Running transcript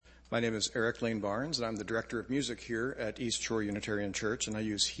My name is Eric Lane Barnes, and I'm the Director of Music here at East Shore Unitarian Church, and I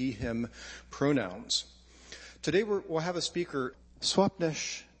use he, him pronouns. Today we'll have a speaker.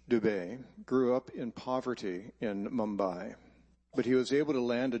 Swapnesh Dubey grew up in poverty in Mumbai, but he was able to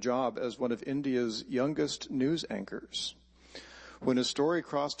land a job as one of India's youngest news anchors. When a story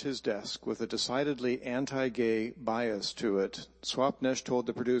crossed his desk with a decidedly anti-gay bias to it, Swapnesh told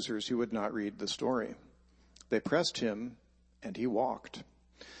the producers he would not read the story. They pressed him, and he walked.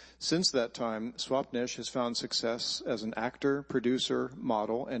 Since that time, Swapnesh has found success as an actor, producer,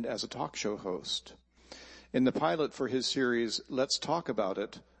 model, and as a talk show host. In the pilot for his series, Let's Talk About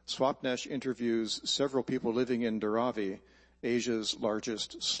It, Swapnesh interviews several people living in Dharavi, Asia's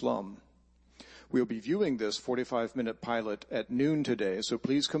largest slum. We'll be viewing this 45-minute pilot at noon today, so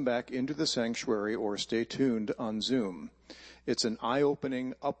please come back into the sanctuary or stay tuned on Zoom. It's an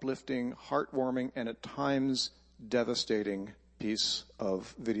eye-opening, uplifting, heartwarming, and at times devastating piece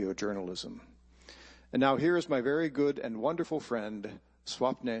of video journalism. And now here is my very good and wonderful friend,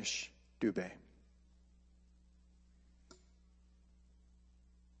 Swapnesh Dubey.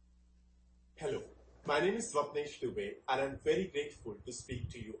 Hello, my name is Swapnesh Dubey, and I'm very grateful to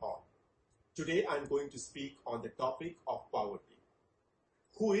speak to you all. Today I'm going to speak on the topic of poverty.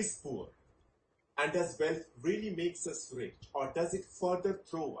 Who is poor? And does wealth really makes us rich, or does it further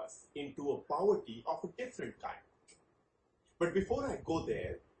throw us into a poverty of a different kind? But before I go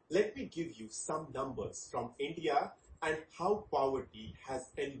there, let me give you some numbers from India and how poverty has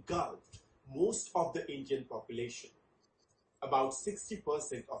engulfed most of the Indian population. About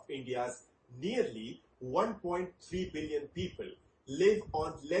 60% of India's nearly 1.3 billion people live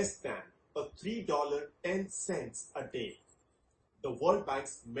on less than a $3.10 a day. The World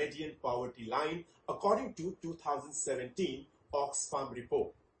Bank's median poverty line, according to 2017 Oxfam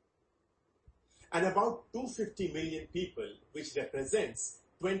report. And about 250 million people, which represents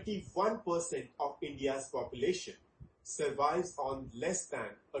 21% of India's population, survives on less than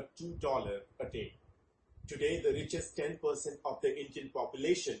a $2 a day. Today, the richest 10% of the Indian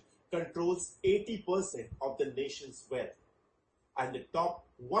population controls 80% of the nation's wealth, and the top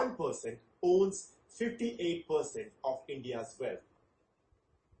 1% owns 58% of India's wealth.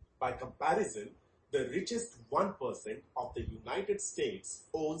 By comparison, the richest 1% of the United States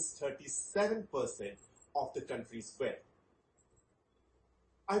owns 37% of the country's wealth.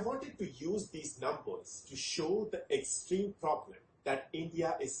 I wanted to use these numbers to show the extreme problem that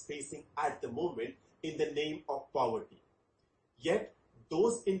India is facing at the moment in the name of poverty. Yet,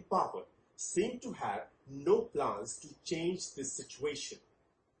 those in power seem to have no plans to change this situation.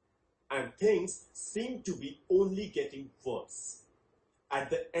 And things seem to be only getting worse. At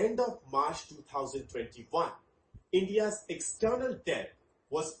the end of March 2021, India's external debt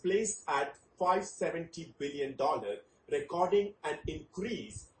was placed at $570 billion, recording an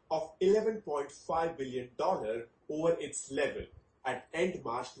increase of $11.5 billion over its level at end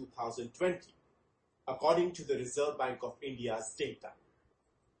March 2020, according to the Reserve Bank of India's data.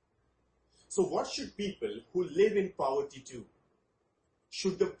 So what should people who live in poverty do?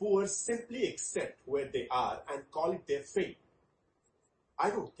 Should the poor simply accept where they are and call it their fate? I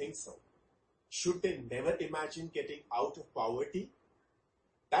don't think so. Should they never imagine getting out of poverty?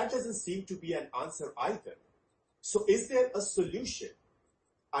 That doesn't seem to be an answer either. So is there a solution?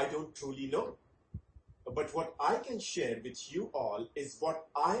 I don't truly know. But what I can share with you all is what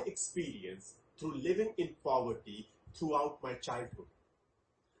I experienced through living in poverty throughout my childhood.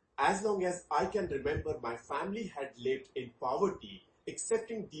 As long as I can remember, my family had lived in poverty,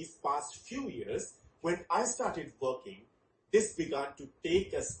 excepting these past few years when I started working. This began to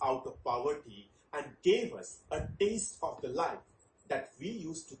take us out of poverty and gave us a taste of the life that we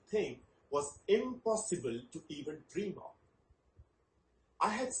used to think was impossible to even dream of. I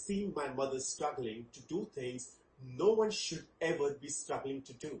had seen my mother struggling to do things no one should ever be struggling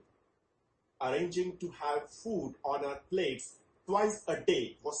to do. Arranging to have food on our plates twice a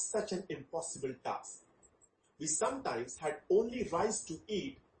day was such an impossible task. We sometimes had only rice to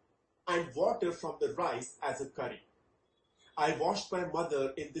eat and water from the rice as a curry. I watched my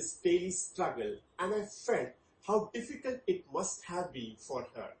mother in this daily struggle, and I felt how difficult it must have been for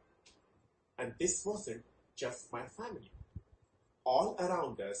her. And this wasn't just my family. All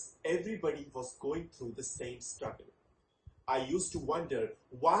around us, everybody was going through the same struggle. I used to wonder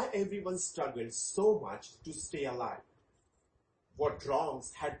why everyone struggled so much to stay alive. What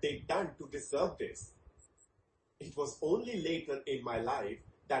wrongs had they done to deserve this? It was only later in my life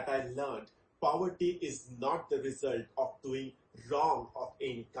that I learned poverty is not the result of doing wrong of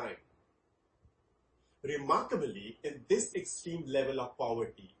any kind. Remarkably, in this extreme level of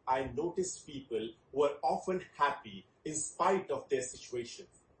poverty, I noticed people were often happy in spite of their situations.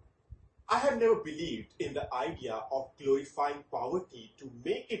 I have never believed in the idea of glorifying poverty to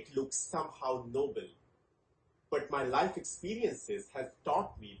make it look somehow noble. But my life experiences have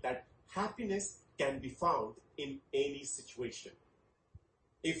taught me that happiness can be found in any situation.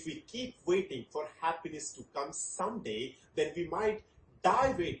 If we keep waiting for happiness to come someday, then we might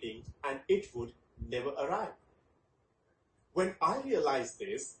die waiting and it would never arrive. When I realized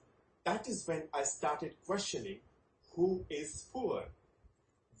this, that is when I started questioning who is poor.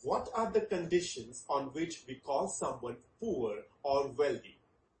 What are the conditions on which we call someone poor or wealthy?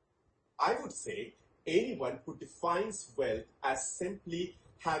 I would say anyone who defines wealth as simply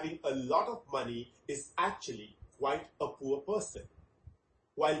having a lot of money is actually quite a poor person.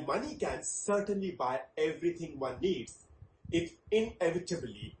 While money can certainly buy everything one needs, it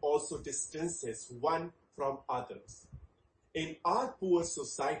inevitably also distances one from others. In our poor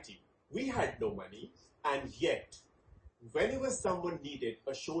society, we had no money, and yet, whenever someone needed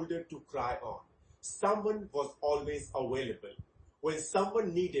a shoulder to cry on, someone was always available. When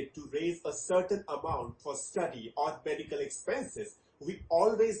someone needed to raise a certain amount for study or medical expenses, we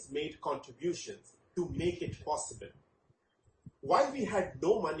always made contributions to make it possible. While we had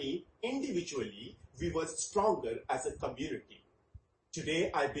no money individually, we were stronger as a community.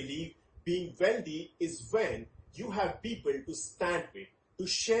 Today, I believe being wealthy is when you have people to stand with, to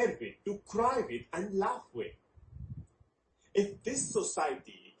share with, to cry with, and laugh with. If this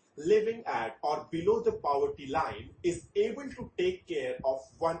society, living at or below the poverty line, is able to take care of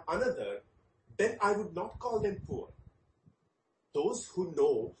one another, then I would not call them poor. Those who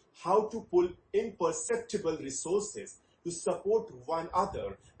know how to pull imperceptible resources to support one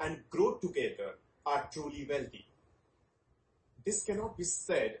another and grow together are truly wealthy. This cannot be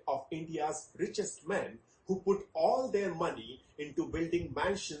said of India's richest men who put all their money into building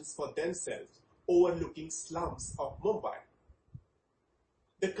mansions for themselves overlooking slums of Mumbai.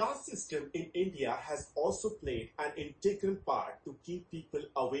 The caste system in India has also played an integral part to keep people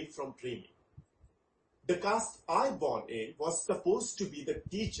away from dreaming. The caste I born in was supposed to be the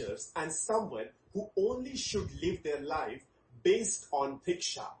teachers and someone who only should live their life based on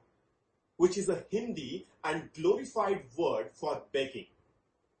bhiksha, which is a Hindi and glorified word for begging.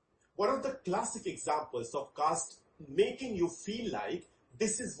 One of the classic examples of caste making you feel like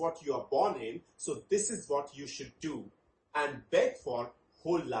this is what you are born in, so this is what you should do, and beg for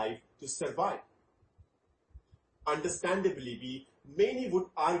whole life to survive. Understandably, many would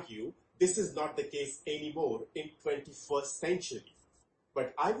argue this is not the case anymore in 21st century.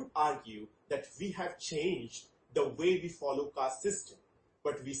 But I would argue that we have changed the way we follow caste system,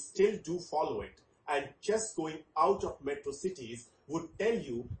 but we still do follow it. And just going out of metro cities would tell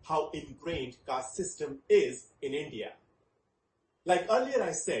you how ingrained caste system is in India. Like earlier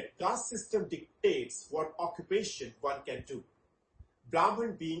I said, caste system dictates what occupation one can do.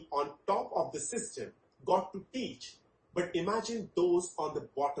 Brahman being on top of the system got to teach, but imagine those on the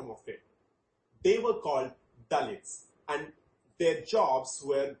bottom of it. They were called Dalits, and their jobs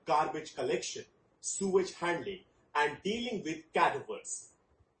were garbage collection, sewage handling, and dealing with cadavers.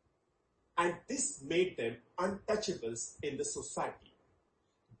 And this made them untouchables in the society.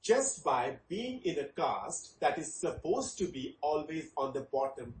 Just by being in a caste that is supposed to be always on the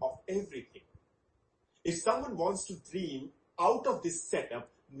bottom of everything. If someone wants to dream out of this setup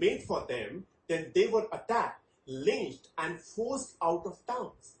made for them, then they were attacked, lynched, and forced out of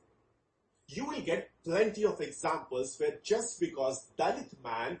towns. You will get plenty of examples where just because Dalit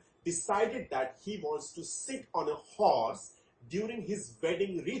man decided that he wants to sit on a horse during his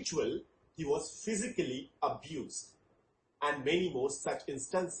wedding ritual, he was physically abused, and many more such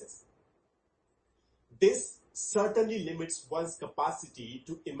instances. This certainly limits one's capacity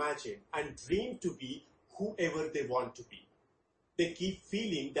to imagine and dream to be whoever they want to be. They keep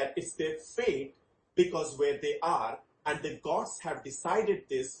feeling that it's their fate because where they are and the gods have decided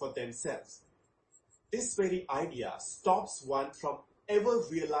this for themselves. This very idea stops one from ever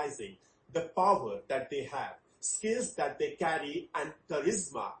realizing the power that they have, skills that they carry, and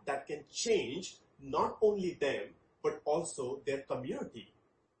charisma that can change not only them but also their community.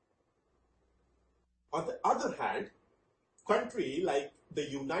 On the other hand, country like the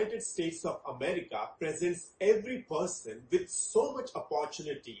United States of America presents every person with so much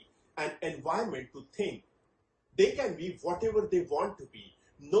opportunity and environment to think they can be whatever they want to be,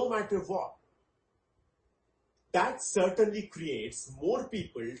 no matter what. That certainly creates more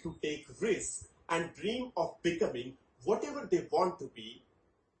people to take risks and dream of becoming whatever they want to be.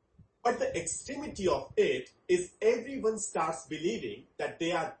 But the extremity of it is everyone starts believing that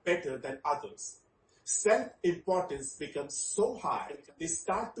they are better than others. Self-importance becomes so high, they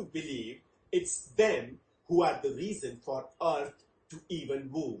start to believe it's them who are the reason for Earth to even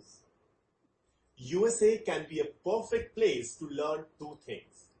move. USA can be a perfect place to learn two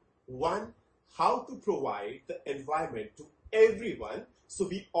things. One, how to provide the environment to everyone so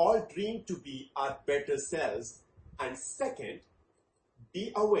we all dream to be our better selves. And second,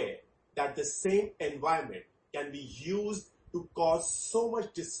 be aware that the same environment can be used to cause so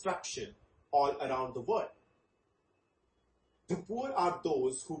much destruction all around the world. The poor are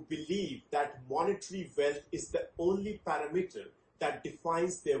those who believe that monetary wealth is the only parameter that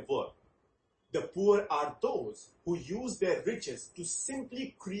defines their worth. The poor are those who use their riches to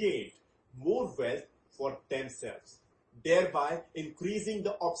simply create more wealth for themselves, thereby increasing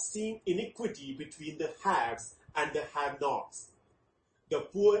the obscene inequity between the haves and the have-nots. The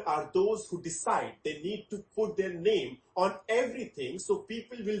poor are those who decide they need to put their name on everything so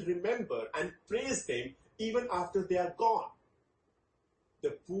people will remember and praise them even after they are gone.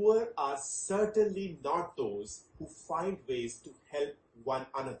 The poor are certainly not those who find ways to help one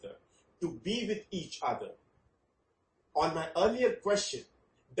another, to be with each other. On my earlier question,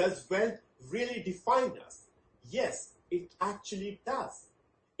 does wealth really define us? Yes, it actually does.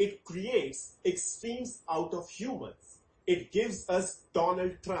 It creates extremes out of humans. It gives us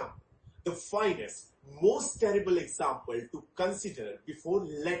Donald Trump, the finest, most terrible example to consider before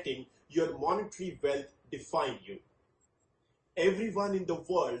letting your monetary wealth define you. Everyone in the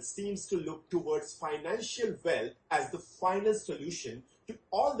world seems to look towards financial wealth as the final solution to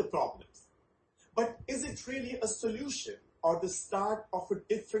all the problems. But is it really a solution or the start of a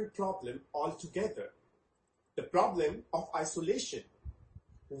different problem altogether? The problem of isolation.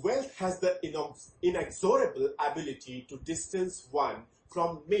 Wealth has the inexorable ability to distance one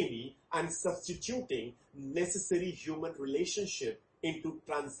from many and substituting necessary human relationship into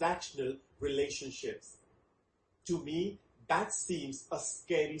transactional relationships. To me, that seems a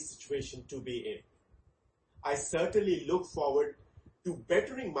scary situation to be in. I certainly look forward to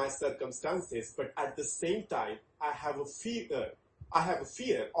bettering my circumstances, but at the same time, I have a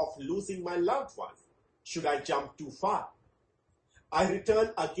fear of losing my loved ones. Should I jump too far? I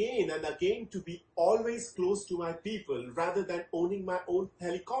return again and again to be always close to my people rather than owning my own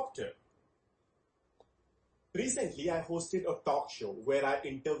helicopter. Recently, I hosted a talk show where I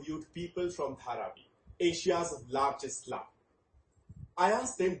interviewed people from Dharavi, Asia's largest slum. I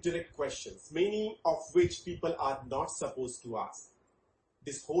asked them direct questions, many of which people are not supposed to ask.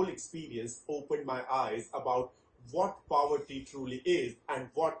 This whole experience opened my eyes about what poverty truly is and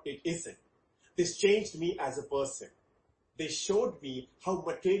what it isn't. This changed me as a person. They showed me how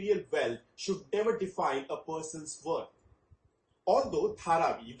material wealth should never define a person's worth. Although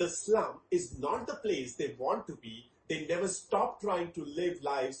Dharavi, the slum, is not the place they want to be, they never stop trying to live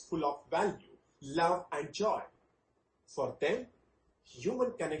lives full of value, love and joy. For them,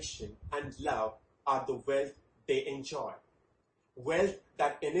 human connection and love are the wealth they enjoy. Wealth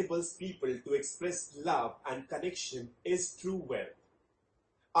that enables people to express love and connection is true wealth.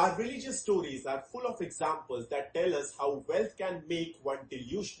 Our religious stories are full of examples that tell us how wealth can make one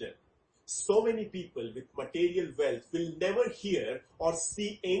delusional. So many people with material wealth will never hear or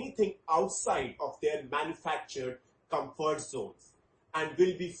see anything outside of their manufactured comfort zones and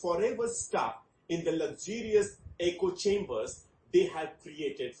will be forever stuck in the luxurious echo chambers they have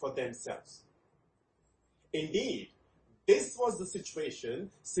created for themselves. Indeed, this was the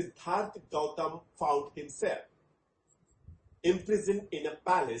situation Siddhartha Gautam found himself. Imprisoned in a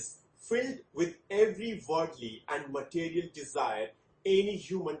palace filled with every worldly and material desire any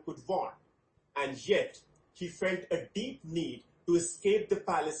human could want, and yet he felt a deep need to escape the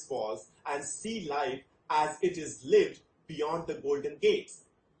palace walls and see life as it is lived beyond the golden gates.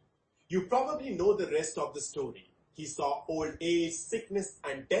 You probably know the rest of the story. He saw old age, sickness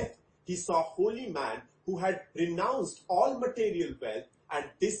and death. He saw a holy man who had renounced all material wealth, and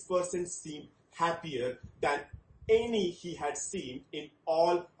this person seemed happier than any he had seen in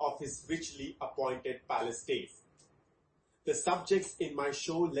all of his richly appointed palace days. The subjects in my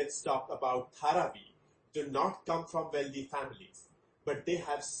show Let's Talk About Dharavi do not come from wealthy families, but they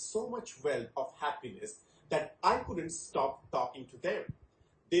have so much wealth of happiness that I couldn't stop talking to them.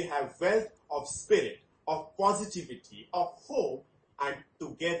 They have wealth of spirit, of positivity, of hope and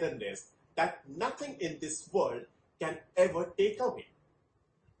togetherness that nothing in this world can ever take away.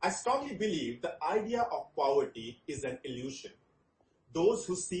 I strongly believe the idea of poverty is an illusion. Those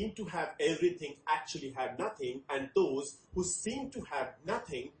who seem to have everything actually have nothing, and those who seem to have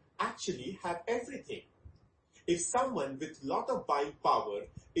nothing actually have everything. If someone with lot of buying power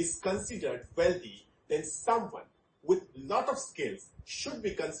is considered wealthy, then someone with lot of skills should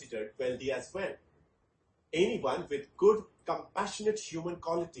be considered wealthy as well. Anyone with good, compassionate human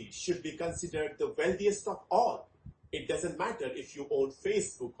qualities should be considered the wealthiest of all. It doesn't matter if you own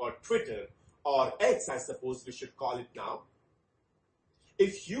Facebook or Twitter or X, I suppose we should call it now.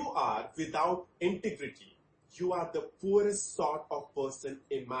 If you are without integrity, you are the poorest sort of person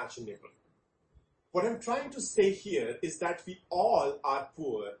imaginable. What I'm trying to say here is that we all are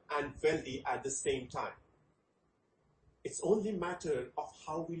poor and wealthy at the same time. It's only a matter of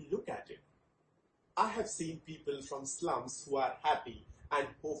how we look at it. I have seen people from slums who are happy and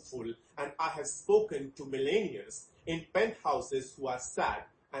hopeful, and I have spoken to millionaires in penthouses who are sad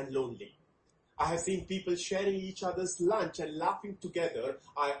and lonely. I have seen people sharing each other's lunch and laughing together.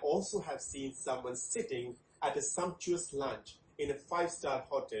 I also have seen someone sitting at a sumptuous lunch in a 5-star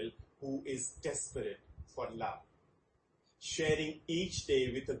hotel who is desperate for love. Sharing each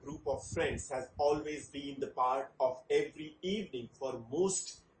day with a group of friends has always been the part of every evening for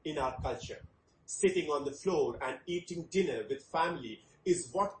most in our culture. Sitting on the floor and eating dinner with family is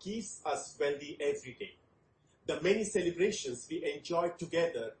what keeps us wealthy every day. The many celebrations we enjoy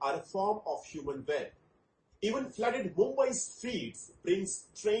together are a form of human wealth. Even flooded Mumbai streets bring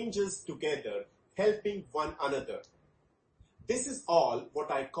strangers together, helping one another. This is all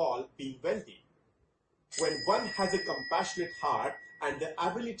what I call being wealthy. When one has a compassionate heart and the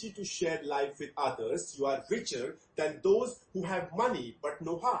ability to share life with others, you are richer than those who have money but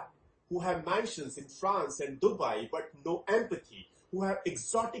no heart, who have mansions in France and Dubai but no empathy, who have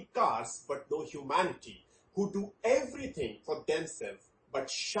exotic cars but no humanity, who do everything for themselves but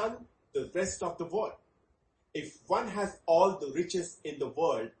shun the rest of the world. If one has all the riches in the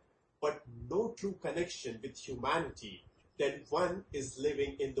world but no true connection with humanity, then one is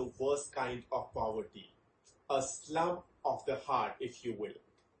living in the worst kind of poverty, a slum of the heart, if you will.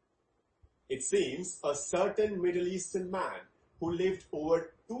 It seems a certain Middle Eastern man who lived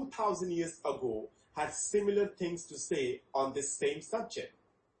over 2,000 years ago had similar things to say on this same subject.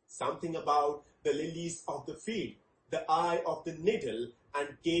 Something about the lilies of the field, the eye of the needle, and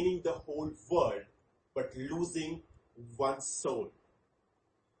gaining the whole world, but losing one's soul.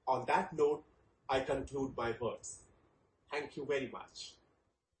 On that note, I conclude my words. Thank you very much.